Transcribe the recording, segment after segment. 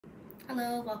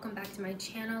Hello, welcome back to my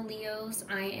channel, Leos.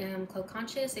 I am Clo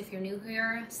Conscious. If you're new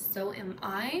here, so am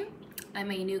I. I'm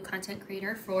a new content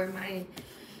creator for my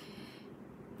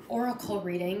oracle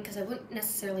reading because I wouldn't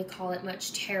necessarily call it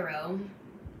much tarot,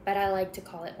 but I like to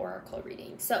call it oracle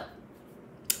reading. So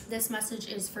this message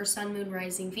is for Sun, Moon,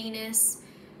 Rising, Venus,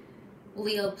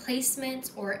 Leo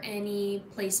placements, or any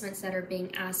placements that are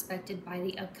being aspected by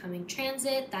the upcoming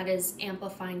transit that is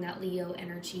amplifying that Leo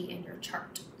energy in your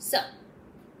chart. So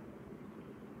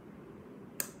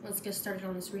let's get started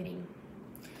on this reading.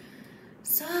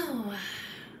 So,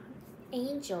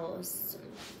 angels,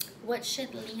 what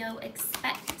should Leo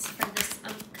expect for this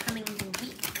upcoming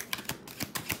week?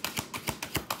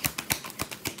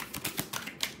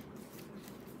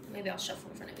 Maybe I'll shuffle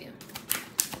in front of you.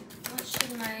 What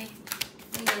should my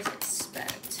Leos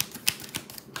expect?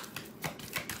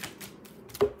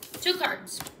 Two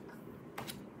cards.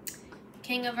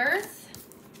 King of Earth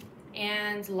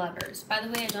and Lovers. By the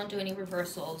way, I don't do any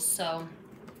reversals, so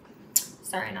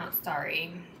sorry, not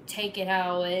sorry. Take it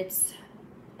how it's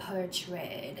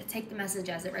portrayed. Take the message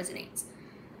as it resonates.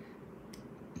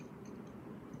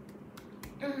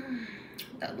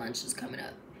 That lunch is coming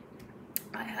up.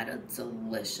 I had a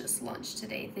delicious lunch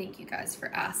today. Thank you guys for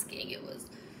asking. It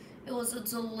was a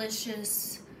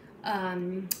delicious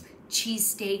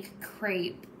cheesesteak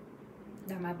crepe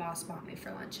that my boss bought me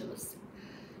for lunch. It was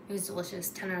delicious.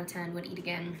 10 out of 10. Would eat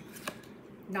again.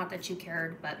 Not that you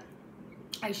cared, but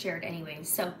I shared anyways.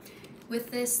 So with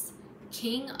this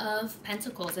King of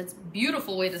Pentacles, it's a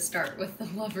beautiful way to start with the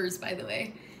Lovers, by the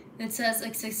way. It says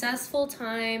a successful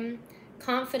time,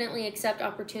 confidently accept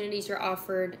opportunities you're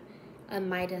offered, a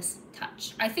Midas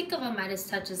touch. I think of a Midas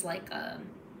touch as like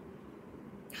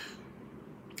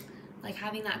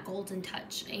having that golden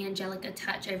touch, angelica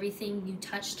touch. Everything you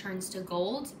touch turns to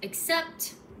gold,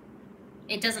 except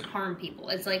it doesn't harm people.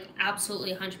 It's like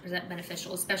absolutely 100%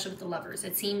 beneficial, especially with the Lovers.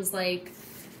 It seems like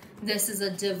this is a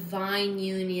divine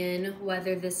union,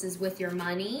 whether this is with your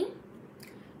money,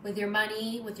 with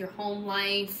your home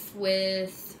life,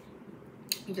 with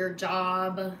your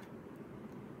job,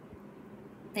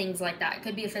 things like that. It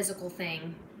could be a physical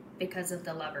thing because of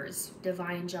the Lovers,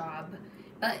 divine job.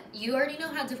 But you already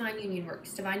know how divine union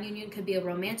works. Divine union could be a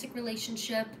romantic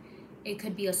relationship. It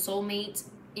could be a soulmate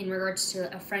in regards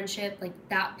to a friendship, like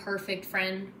that perfect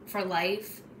friend for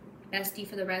life, bestie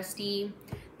for the restie,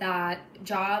 that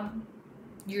job,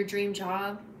 your dream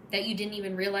job that you didn't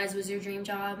even realize was your dream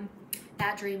job,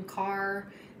 that dream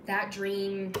car, that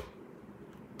dream,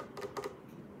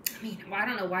 I mean, I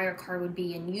don't know why your car would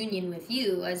be in union with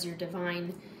you as your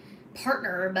divine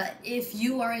partner, but if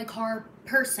you are a car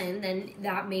person, then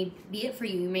that may be it for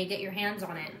you. You may get your hands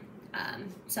on it.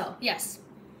 So yes,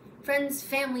 friends,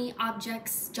 family,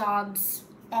 objects, jobs,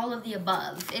 all of the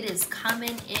above. It is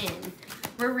coming in.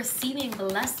 We're receiving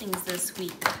blessings this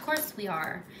week. Of course we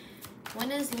are.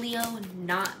 When is Leo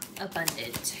not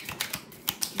abundant?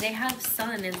 They have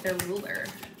Sun as their ruler.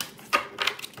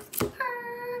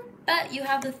 But you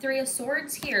have the Three of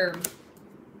Swords here.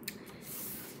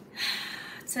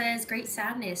 It says, great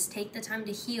sadness. Take the time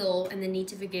to heal and the need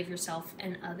to forgive yourself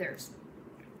and others.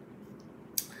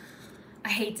 I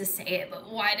hate to say it,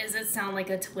 but why does it sound like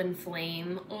a twin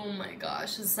flame? Oh my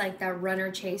gosh, it's like that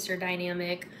runner-chaser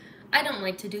dynamic. I don't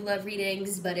like to do love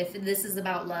readings, but if this is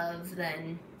about love,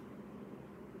 then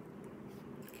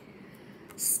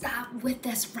stop with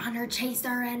this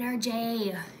runner-chaser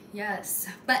energy. Yes,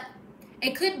 but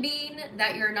it could mean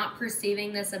that you're not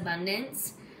perceiving this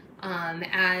abundance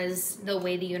as the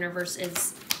way the universe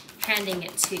is handing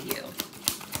it to you.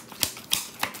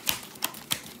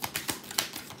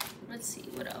 Let's see,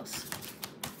 what else?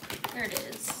 There it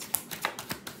is.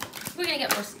 We're gonna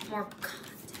get more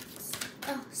context.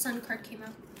 Oh, Sun card came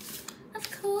out.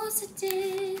 Of course it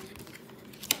did.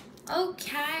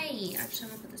 Okay, actually I'm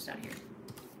gonna put this down here.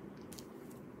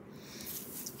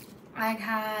 I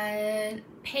had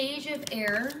Page of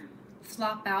Air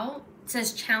flop out. It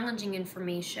says challenging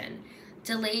information,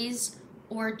 delays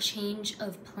or change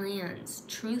of plans,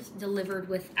 truth delivered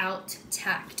without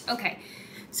tact. Okay,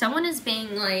 someone is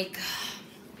being like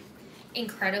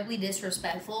incredibly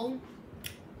disrespectful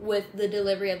with the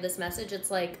delivery of this message. It's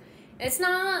like, it's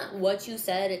not what you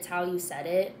said, it's how you said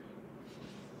it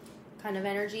kind of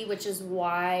energy, which is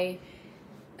why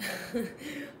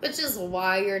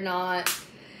you're not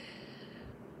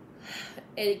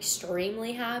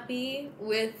extremely happy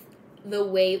with the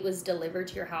way it was delivered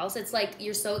to your house. It's like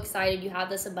you're so excited, you have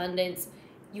this abundance,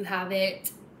 you have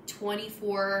it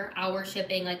 24-hour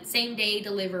shipping, like same day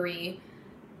delivery,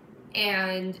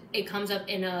 and it comes up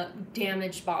in a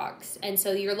damaged box. And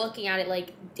so you're looking at it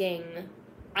like, dang,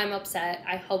 I'm upset.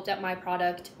 I hope that my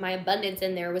product, my abundance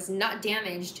in there was not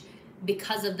damaged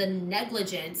because of the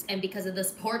negligence and because of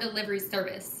this poor delivery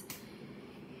service.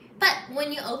 But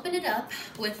when you open it up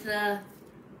with the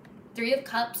 3 of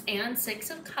Cups and 6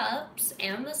 of Cups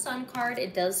and the Sun card,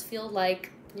 it does feel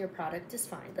like your product is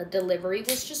fine. The delivery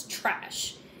was just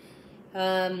trash.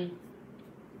 And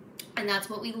that's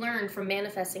what we learned from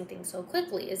manifesting things so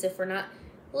quickly, is if we're not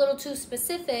a little too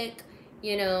specific,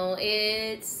 you know,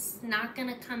 it's not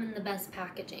gonna come in the best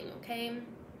packaging, okay?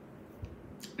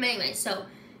 But anyway, so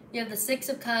you have the 6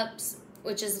 of Cups,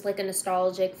 which is like a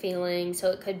nostalgic feeling, so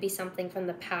it could be something from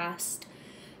the past.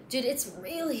 Dude, it's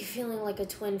really feeling like a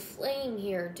twin flame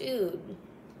here, dude.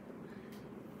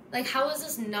 Like, how is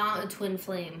this not a twin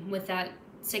flame with that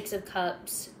 6 of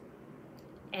Cups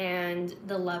and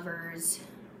the Lovers?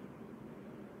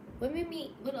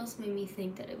 What else made me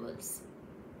think that it was?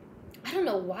 I don't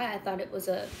know why I thought it was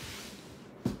a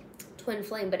twin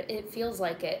flame, but it feels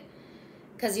like it.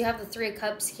 Because you have the 3 of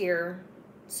Cups here.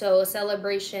 So a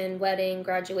celebration, wedding,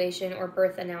 graduation, or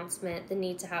birth announcement, the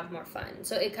need to have more fun.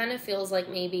 So it kind of feels like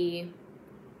maybe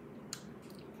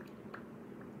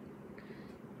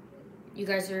you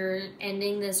guys are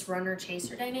ending this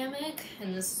runner-chaser dynamic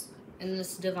and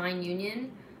this divine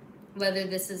union. Whether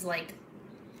this is like,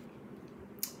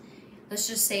 let's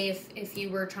just say if you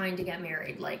were trying to get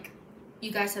married, like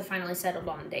you guys have finally settled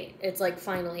on a date. It's like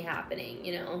finally happening,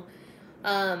 you know?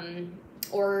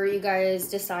 Or you guys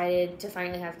decided to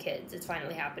finally have kids. It's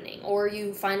finally happening. Or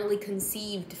you finally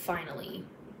conceived, finally.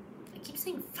 I keep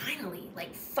saying finally,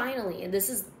 like finally. And this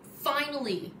is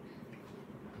finally.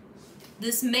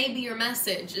 This may be your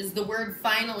message, is the word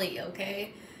finally,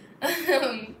 okay?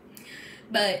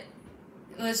 But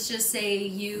let's just say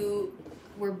you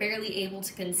were barely able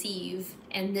to conceive,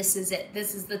 and this is it.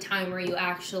 This is the time where you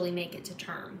actually make it to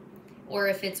term. Or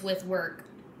if it's with work,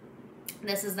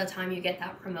 this is the time you get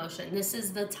that promotion. This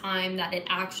is the time that it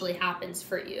actually happens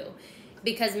for you.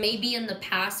 Because maybe in the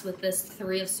past with this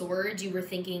 3 of Swords, you were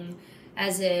thinking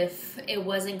as if it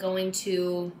wasn't going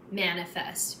to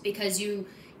manifest. Because you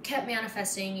kept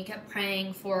manifesting, you kept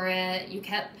praying for it, you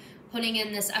kept putting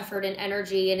in this effort and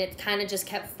energy, and it kind of just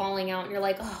kept falling out. And you're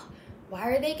like, oh, why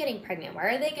are they getting pregnant? Why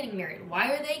are they getting married?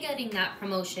 Why are they getting that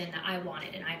promotion that I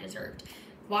wanted and I deserved?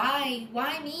 Why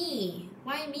me?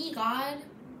 Why me, God?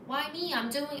 Why me? I'm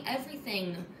doing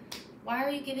everything. Why are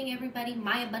you giving everybody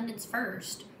my abundance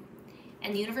first?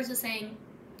 And the universe is saying,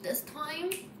 this time,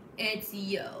 it's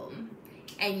you.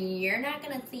 And you're not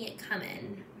going to see it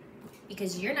coming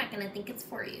because you're not going to think it's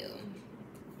for you.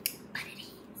 But it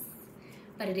is.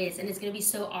 But it is. And it's going to be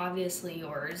so obviously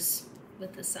yours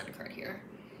with the Sun card here.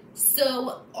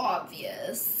 So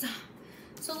obvious.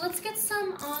 So let's get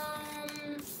some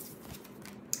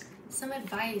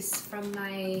advice from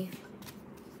my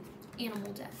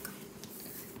animal deck.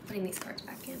 Putting these cards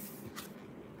back in.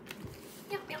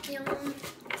 Yep.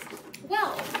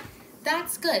 Well,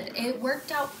 that's good. It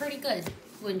worked out pretty good,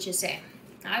 wouldn't you say?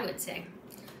 I would say.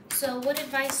 So what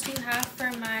advice do you have for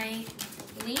my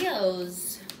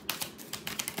Leos?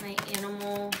 My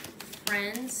animal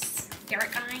friends,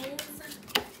 spirit guides?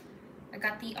 I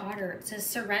got the Otter. It says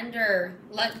surrender,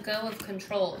 let go of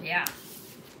control. Yeah.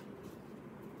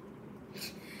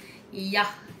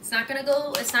 Yeah. It's not gonna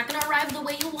arrive the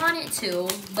way you want it to,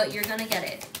 but you're gonna get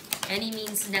it. Any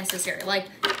means necessary. Like,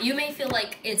 you may feel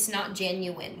like it's not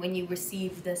genuine when you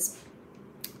receive this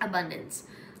abundance.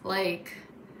 Like,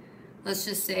 let's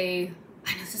just say,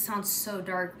 I know this sounds so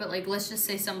dark, but like, let's just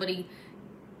say somebody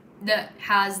that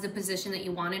has the position that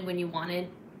you wanted when you wanted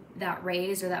that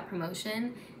raise or that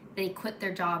promotion, they quit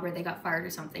their job or they got fired or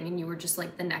something, and you were just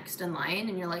like the next in line,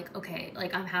 and you're like, okay,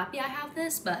 like I'm happy I have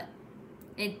this, but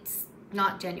it's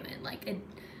not genuine. Like,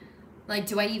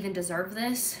 do I even deserve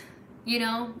this? You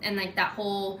know? And like that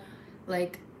whole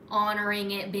like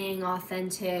honoring it being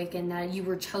authentic and that you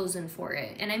were chosen for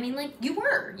it. And I mean, like, you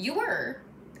were.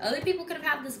 Other people could have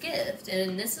had this gift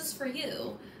and this is for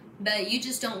you, but you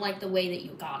just don't like the way that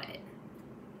you got it.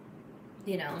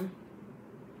 You know?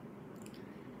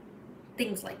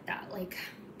 Things like that. Like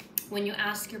when you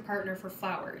ask your partner for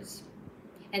flowers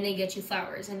and they get you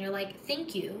flowers and you're like,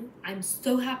 thank you, I'm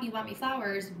so happy you bought me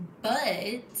flowers,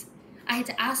 but I had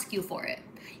to ask you for it.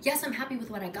 Yes, I'm happy with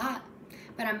what I got,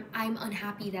 but I'm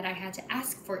unhappy that I had to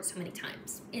ask for it so many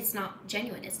times. It's not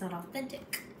genuine, it's not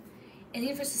authentic. And the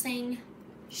universe is saying,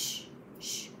 shh,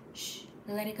 shh, shh,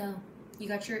 let it go. You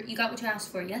got what you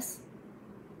asked for, yes?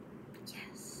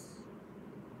 Yes.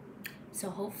 So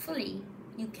hopefully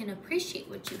you can appreciate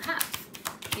what you have,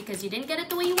 because you didn't get it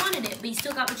the way you wanted it, but you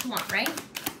still got what you want, right?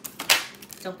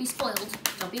 Don't be spoiled.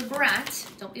 Don't be a brat.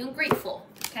 Don't be ungrateful,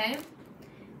 okay?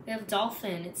 We have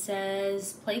dolphin. It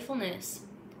says playfulness.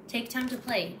 Take time to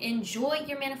play. Enjoy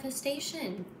your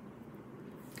manifestation.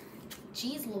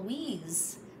 Jeez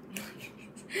Louise.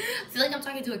 I feel like I'm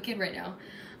talking to a kid right now.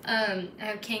 I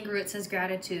have kangaroo. It says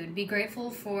gratitude. Be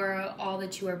grateful for all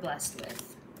that you are blessed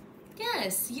with.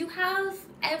 Yes, you have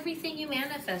everything you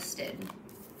manifested.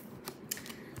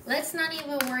 Let's not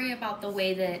even worry about the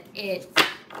way that it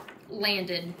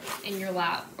landed in your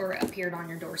lap or appeared on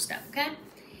your doorstep, okay?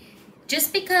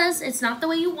 Just because it's not the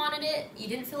way you wanted it, you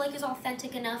didn't feel like it's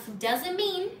authentic enough, doesn't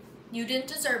mean you didn't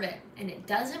deserve it. And it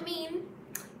doesn't mean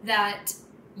that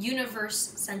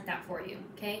universe sent that for you,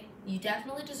 okay? You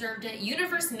definitely deserved it.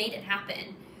 Universe made it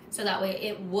happen so that way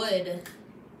it would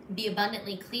be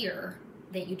abundantly clear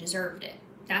that you deserved it.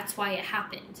 That's why it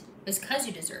happened. It was because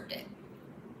you deserved it.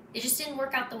 It just didn't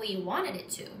work out the way you wanted it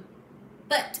to.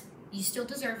 But you still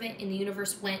deserve it, and the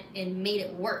universe went and made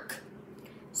it work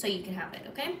so you can have it,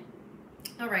 okay?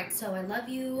 All right, so I love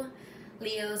you,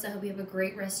 Leos. I hope you have a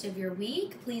great rest of your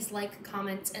week. Please like,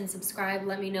 comment, and subscribe.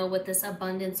 Let me know what this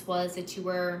abundance was that you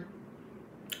were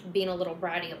being a little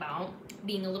bratty about,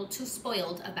 being a little too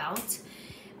spoiled about.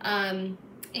 And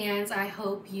I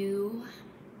hope you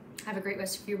have a great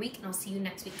rest of your week, and I'll see you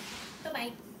next week.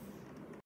 Bye-bye.